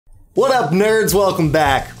What up, nerds? Welcome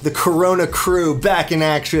back. The Corona crew back in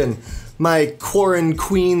action. My Quarren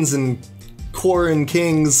queens and Quarren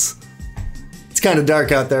kings. It's kind of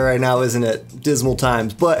dark out there right now, isn't it? Dismal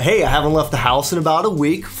times. But hey, I haven't left the house in about a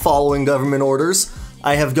week following government orders.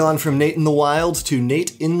 I have gone from Nateinthewild to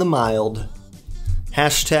Nate in the mild.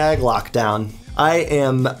 Hashtag lockdown. I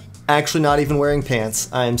am actually not even wearing pants.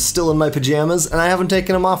 I am still in my pajamas and I haven't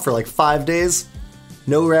taken them off for like 5 days.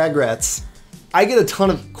 No regrets. I get a ton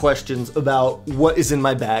of questions about what is in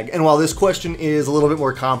my bag, and while this question is a little bit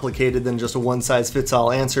more complicated than just a one-size-fits-all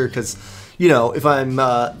answer, because, you know, if I'm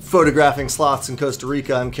photographing sloths in Costa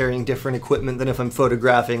Rica, I'm carrying different equipment than if I'm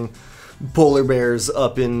photographing polar bears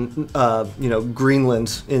up in, you know,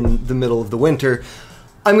 Greenland in the middle of the winter.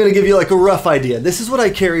 I'm going to give you like a rough idea. This is what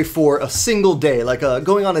I carry for a single day, like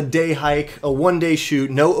going on a day hike, a one-day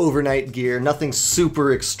shoot, no overnight gear, nothing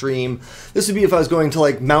super extreme. This would be if I was going to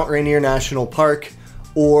like Mount Rainier National Park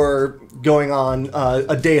or going on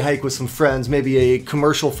a day hike with some friends, maybe a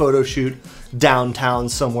commercial photo shoot downtown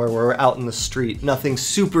somewhere where we're out in the street. Nothing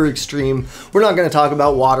super extreme. We're not going to talk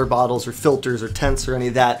about water bottles or filters or tents or any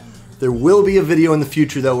of that. There will be a video in the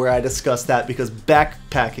future though where I discuss that because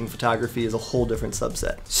backpacking photography is a whole different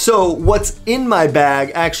subset. So what's in my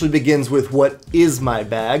bag actually begins with what is my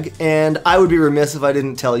bag, and I would be remiss if I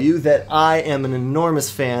didn't tell you that I am an enormous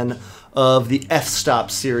fan of the F-Stop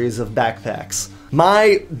series of backpacks.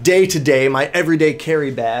 My day-to-day, my everyday carry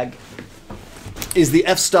bag is the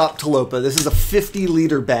F-Stop Talopa. This is a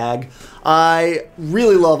 50-liter bag. I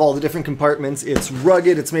really love all the different compartments. It's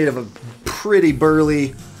rugged, it's made of a pretty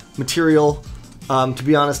burly material. To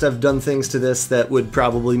be honest, I've done things to this that would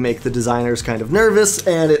probably make the designers kind of nervous,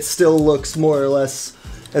 and it still looks more or less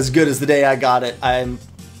as good as the day I got it. I'm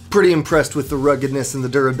pretty impressed with the ruggedness and the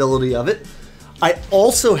durability of it. I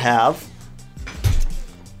also have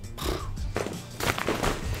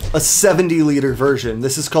a 70-liter version.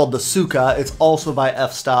 This is called the Suka. It's also by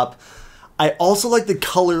F-Stop. I also like the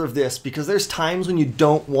color of this because there's times when you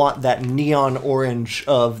don't want that neon orange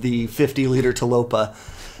of the 50-liter Talopa.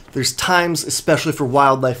 There's times, especially for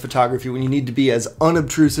wildlife photography, when you need to be as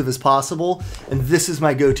unobtrusive as possible, and this is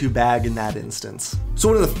my go-to bag in that instance. So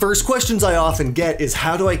one of the first questions I often get is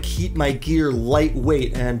how do I keep my gear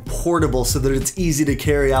lightweight and portable so that it's easy to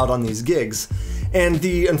carry out on these gigs? And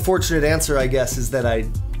the unfortunate answer, I guess, is that I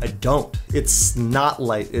don't. It's not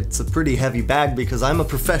light. It's a pretty heavy bag because I'm a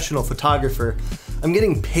professional photographer. I'm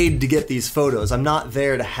getting paid to get these photos. I'm not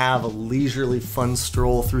there to have a leisurely fun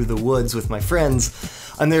stroll through the woods with my friends.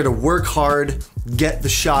 I'm there to work hard, get the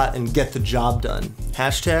shot, and get the job done.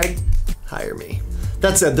 Hashtag hire me.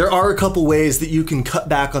 That said, there are a couple ways that you can cut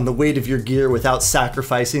back on the weight of your gear without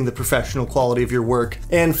sacrificing the professional quality of your work.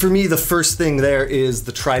 And for me, the first thing there is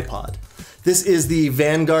the tripod. This is the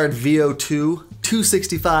Vanguard VO2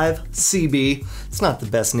 265 CB. It's not the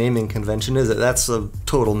best naming convention, is it? That's a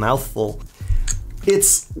total mouthful.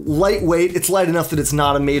 It's lightweight, it's light enough that it's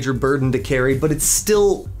not a major burden to carry, but it's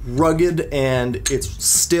still rugged and it's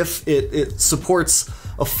stiff. It supports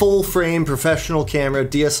a full frame professional camera,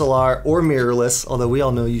 DSLR, or mirrorless, although we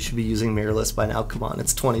all know you should be using mirrorless by now, come on,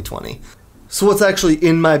 it's 2020. So what's actually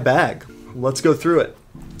in my bag? Let's go through it.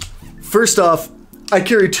 First off, I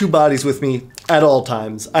carry two bodies with me at all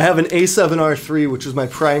times. I have an A7R III, which is my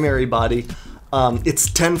primary body. It's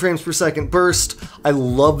 10 frames per second burst. I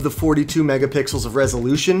love the 42 megapixels of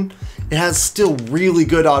resolution. It has still really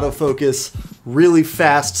good autofocus, really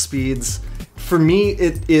fast speeds. For me,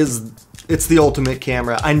 it's the ultimate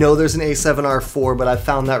camera. I know there's an A7R IV, but I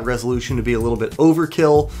found that resolution to be a little bit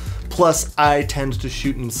overkill. Plus, I tend to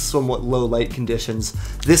shoot in somewhat low light conditions.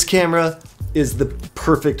 This camera is the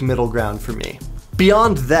perfect middle ground for me.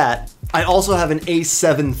 Beyond that, I also have an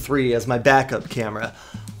A7 III as my backup camera.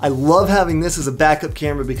 I love having this as a backup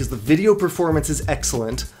camera because the video performance is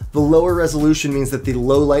excellent. The lower resolution means that the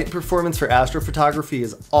low light performance for astrophotography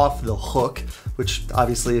is off the hook, which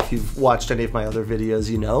obviously if you've watched any of my other videos,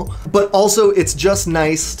 you know. But also it's just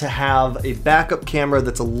nice to have a backup camera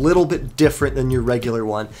that's a little bit different than your regular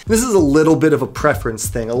one. This is a little bit of a preference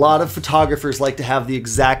thing. A lot of photographers like to have the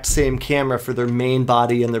exact same camera for their main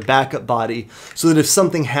body and their backup body so that if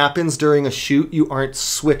something happens during a shoot, you aren't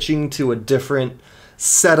switching to a different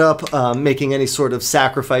setup, making any sort of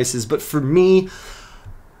sacrifices. But for me,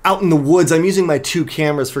 out in the woods, I'm using my two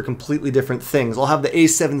cameras for completely different things. I'll have the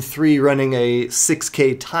A7 III running a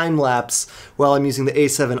 6K time lapse while I'm using the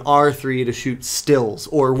A7R III to shoot stills,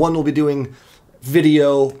 or one will be doing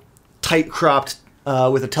video tight cropped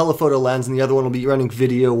with a telephoto lens and the other one will be running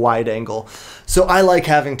video wide angle. So I like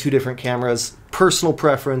having two different cameras. Personal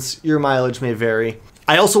preference, your mileage may vary.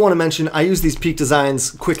 I also want to mention I use these Peak Designs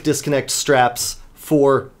quick disconnect straps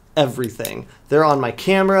for everything. They're on my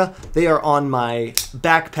camera, they are on my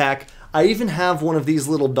backpack. I even have one of these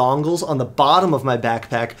little dongles on the bottom of my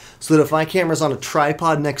backpack so that if my camera's on a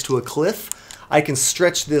tripod next to a cliff, I can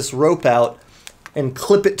stretch this rope out and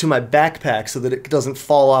clip it to my backpack so that it doesn't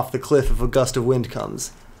fall off the cliff if a gust of wind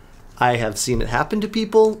comes. I have seen it happen to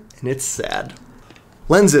people, and it's sad.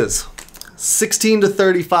 Lenses. 16 to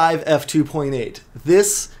 35 f2.8.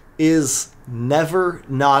 This is never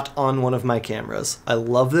not on one of my cameras. I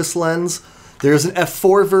love this lens. There's an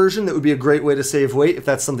f4 version that would be a great way to save weight if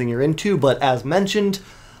that's something you're into, but as mentioned,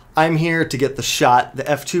 I'm here to get the shot. The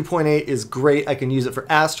f2.8 is great. I can use it for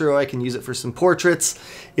astro, I can use it for some portraits.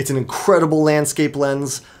 It's an incredible landscape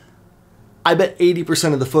lens. I bet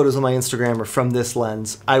 80% of the photos on my Instagram are from this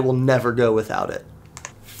lens. I will never go without it.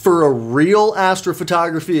 For a real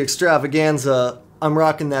astrophotography extravaganza, I'm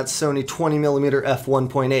rocking that Sony 20mm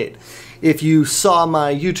f1.8. If you saw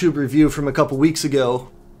my YouTube review from a couple weeks ago,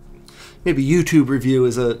 maybe YouTube review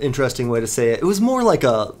is an interesting way to say it. It was more like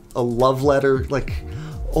a love letter, like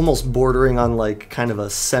almost bordering on like kind of a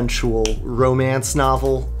sensual romance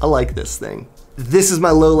novel. I like this thing. This is my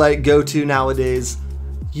low light go-to nowadays.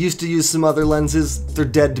 Used to use some other lenses. They're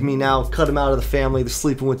dead to me now. Cut them out of the family. They're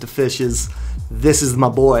sleeping with the fishes. This is my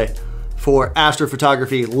boy for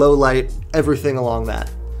astrophotography, low light, everything along that.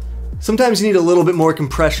 Sometimes you need a little bit more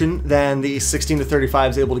compression than the 16 to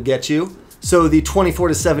 35 is able to get you. So the 24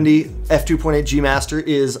 to 70 f2.8 G Master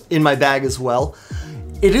is in my bag as well.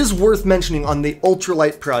 It is worth mentioning on the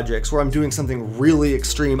ultralight projects where I'm doing something really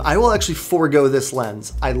extreme, I will actually forego this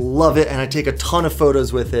lens. I love it and I take a ton of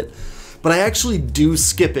photos with it, but I actually do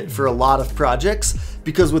skip it for a lot of projects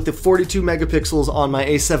because with the 42 megapixels on my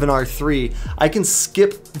A7R III, I can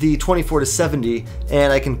skip the 24 to 70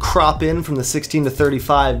 and I can crop in from the 16 to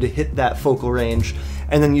 35 to hit that focal range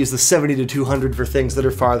and then use the 70 to 200 for things that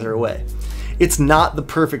are farther away. It's not the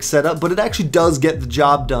perfect setup, but it actually does get the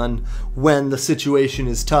job done when the situation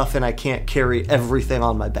is tough and I can't carry everything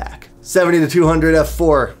on my back. 70 to 200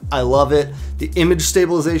 f4, I love it. The image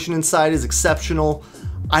stabilization inside is exceptional.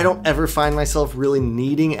 I don't ever find myself really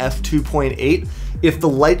needing f2.8. If the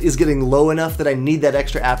light is getting low enough that I need that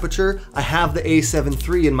extra aperture, I have the A7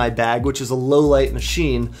 III in my bag, which is a low light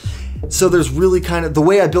machine. So there's really kind of, the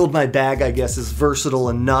way I build my bag, I guess, is versatile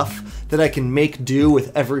enough that I can make do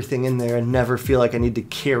with everything in there and never feel like I need to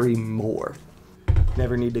carry more.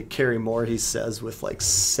 Never need to carry more, he says, with like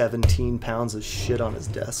 17 pounds of shit on his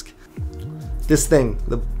desk. This thing,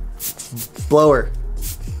 the blower.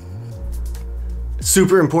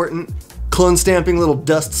 Super important. Clone stamping little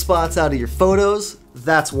dust spots out of your photos,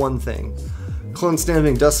 that's one thing. Clone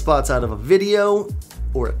stamping dust spots out of a video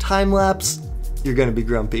or a time lapse, you're gonna be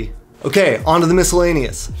grumpy. Okay, on to the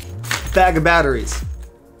miscellaneous. Bag of batteries.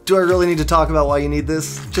 Do I really need to talk about why you need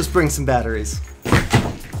this? Just bring some batteries.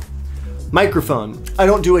 Microphone. I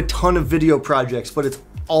don't do a ton of video projects, but it's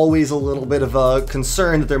always a little bit of a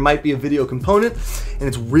concern that there might be a video component, and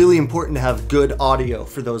it's really important to have good audio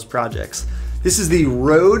for those projects. This is the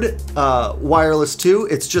Rode Wireless 2.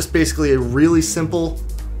 It's just basically a really simple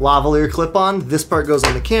lavalier clip-on. This part goes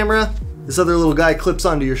on the camera. This other little guy clips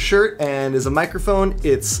onto your shirt and is a microphone.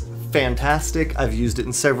 It's fantastic. I've used it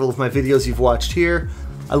in several of my videos you've watched here.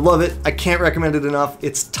 I love it. I can't recommend it enough.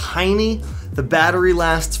 It's tiny. The battery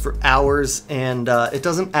lasts for hours and it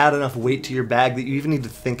doesn't add enough weight to your bag that you even need to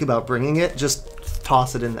think about bringing it. Just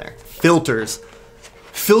toss it in there. Filters.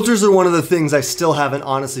 Filters are one of the things I still haven't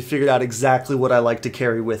honestly figured out exactly what I like to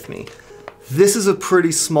carry with me. This is a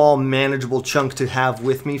pretty small, manageable chunk to have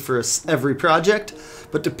with me for every project,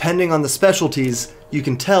 but depending on the specialties, you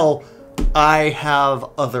can tell I have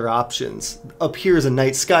other options. Up here is a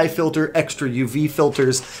night sky filter, extra UV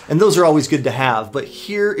filters, and those are always good to have, but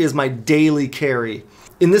here is my daily carry.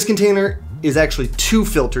 In this container is actually two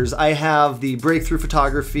filters. I have the Breakthrough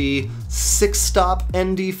Photography 6-stop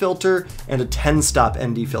ND filter and a 10-stop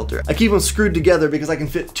ND filter. I keep them screwed together because I can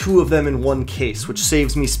fit two of them in one case, which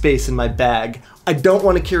saves me space in my bag. I don't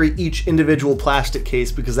want to carry each individual plastic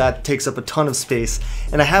case because that takes up a ton of space,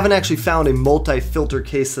 and I haven't actually found a multi-filter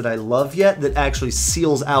case that I love yet that actually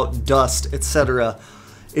seals out dust, etc.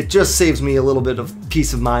 It just saves me a little bit of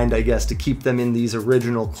peace of mind, I guess, to keep them in these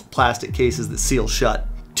original plastic cases that seal shut.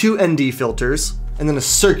 Two ND filters, and then a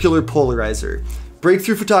circular polarizer.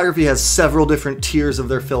 Breakthrough Photography has several different tiers of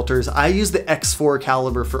their filters. I use the X4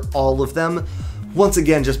 caliber for all of them. Once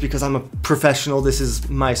again, just because I'm a professional, this is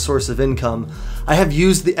my source of income. I have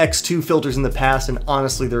used the X2 filters in the past, and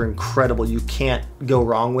honestly, they're incredible. You can't go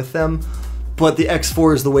wrong with them. But the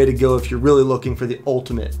X4 is the way to go if you're really looking for the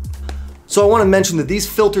ultimate. So I want to mention that these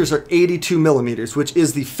filters are 82 millimeters, which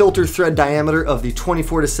is the filter thread diameter of the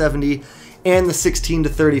 24 to 70 and the 16 to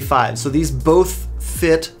 35. So these both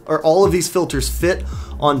fit, or all of these filters fit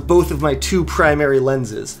on both of my two primary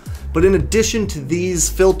lenses. But in addition to these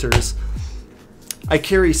filters, I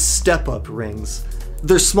carry step-up rings.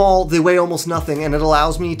 They're small, they weigh almost nothing, and it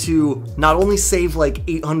allows me to not only save like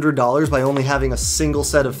 $800 by only having a single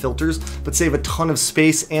set of filters, but save a ton of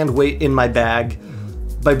space and weight in my bag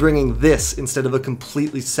by bringing this instead of a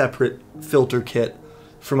completely separate filter kit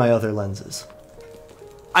for my other lenses.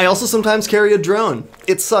 I also sometimes carry a drone.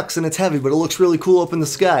 It sucks and it's heavy, but it looks really cool up in the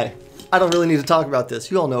sky. I don't really need to talk about this.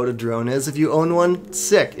 You all know what a drone is. If you own one,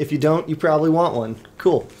 sick. If you don't, you probably want one.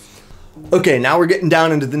 Cool. Okay, now we're getting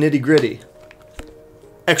down into the nitty-gritty.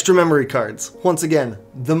 Extra memory cards. Once again,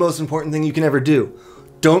 the most important thing you can ever do.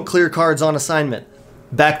 Don't clear cards on assignment.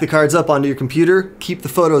 Back the cards up onto your computer, keep the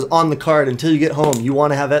photos on the card until you get home. You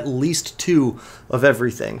want to have at least 2 of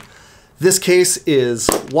everything. This case is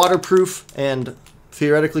waterproof and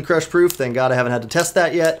theoretically crush proof. Thank God I haven't had to test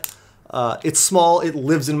that yet. It's small, it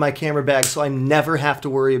lives in my camera bag, so I never have to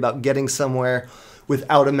worry about getting somewhere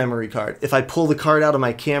without a memory card. If I pull the card out of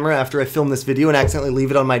my camera after I film this video and accidentally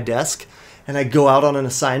leave it on my desk, and I go out on an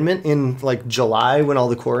assignment in like July when all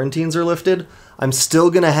the quarantines are lifted, I'm still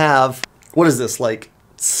gonna have, what is this, like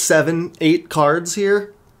 7, 8 cards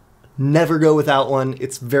here? Never go without one,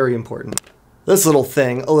 it's very important. This little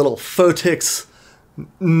thing, a little Photix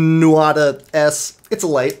Nuada S, it's a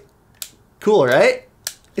light. Cool, right?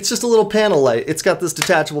 It's just a little panel light. It's got this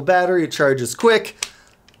detachable battery, it charges quick.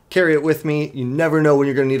 Carry it with me. You never know when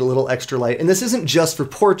you're gonna need a little extra light. And this isn't just for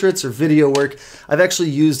portraits or video work. I've actually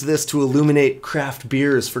used this to illuminate craft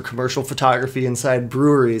beers for commercial photography inside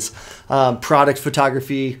breweries, product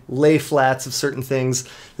photography, lay flats of certain things.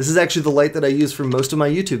 This is actually the light that I use for most of my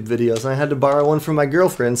YouTube videos, and I had to borrow one from my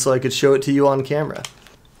girlfriend so I could show it to you on camera.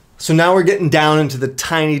 So now we're getting down into the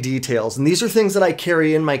tiny details, and these are things that I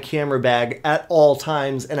carry in my camera bag at all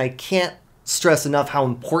times, and I can't stress enough how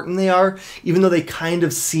important they are, even though they kind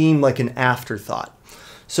of seem like an afterthought.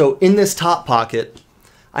 So in this top pocket,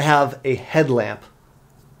 I have a headlamp,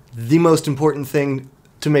 the most important thing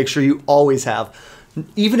to make sure you always have.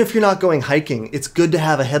 Even if you're not going hiking, it's good to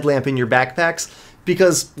have a headlamp in your backpacks,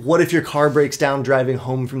 because what if your car breaks down driving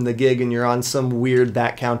home from the gig and you're on some weird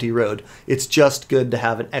back county road? It's just good to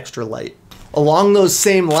have an extra light. Along those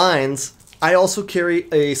same lines, I also carry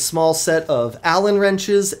a small set of Allen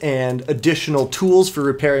wrenches and additional tools for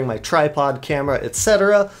repairing my tripod, camera,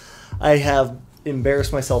 etc. I have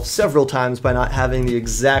embarrassed myself several times by not having the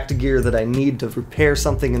exact gear that I need to repair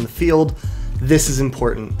something in the field. This is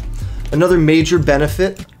important. Another major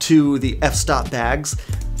benefit to the f-stop bags,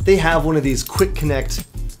 they have one of these quick connect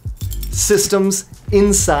systems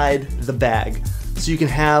inside the bag. So you can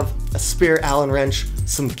have a spare Allen wrench,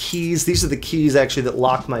 some keys. These are the keys actually that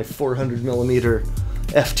lock my 400mm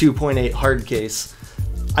f2.8 hard case.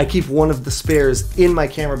 I keep one of the spares in my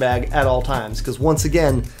camera bag at all times, because once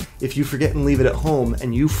again, if you forget and leave it at home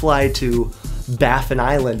and you fly to Baffin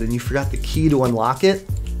Island and you forgot the key to unlock it,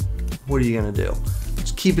 what are you gonna do?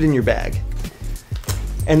 Just keep it in your bag.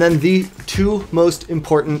 And then the 2 most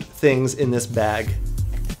important things in this bag.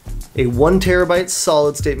 A 1TB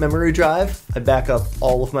solid state memory drive. I back up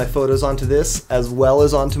all of my photos onto this as well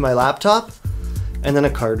as onto my laptop. And then a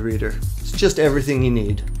card reader. It's just everything you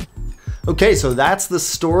need. Okay, so that's the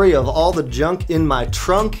story of all the junk in my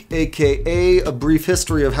trunk, aka a brief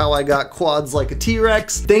history of how I got quads like a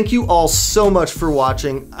T-Rex. Thank you all so much for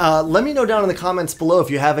watching. Let me know down in the comments below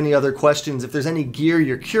if you have any other questions, if there's any gear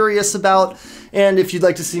you're curious about, and if you'd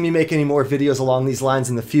like to see me make any more videos along these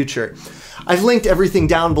lines in the future. I've linked everything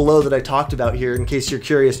down below that I talked about here in case you're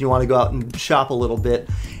curious and you want to go out and shop a little bit.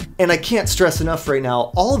 And I can't stress enough right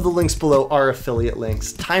now, all of the links below are affiliate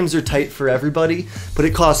links. Times are tight for everybody, but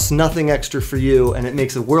it costs nothing extra for you, and it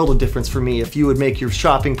makes a world of difference for me. If you would make your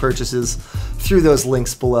shopping purchases through those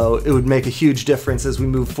links below, it would make a huge difference as we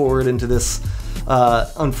move forward into this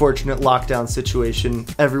unfortunate lockdown situation.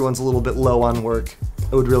 Everyone's a little bit low on work.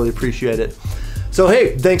 I would really appreciate it. So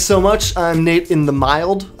hey, thanks so much. I'm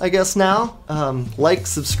Nateinthewild, I guess now. Like,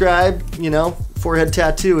 subscribe, you know, forehead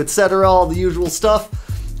tattoo, etc., all the usual stuff.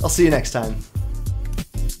 I'll see you next time.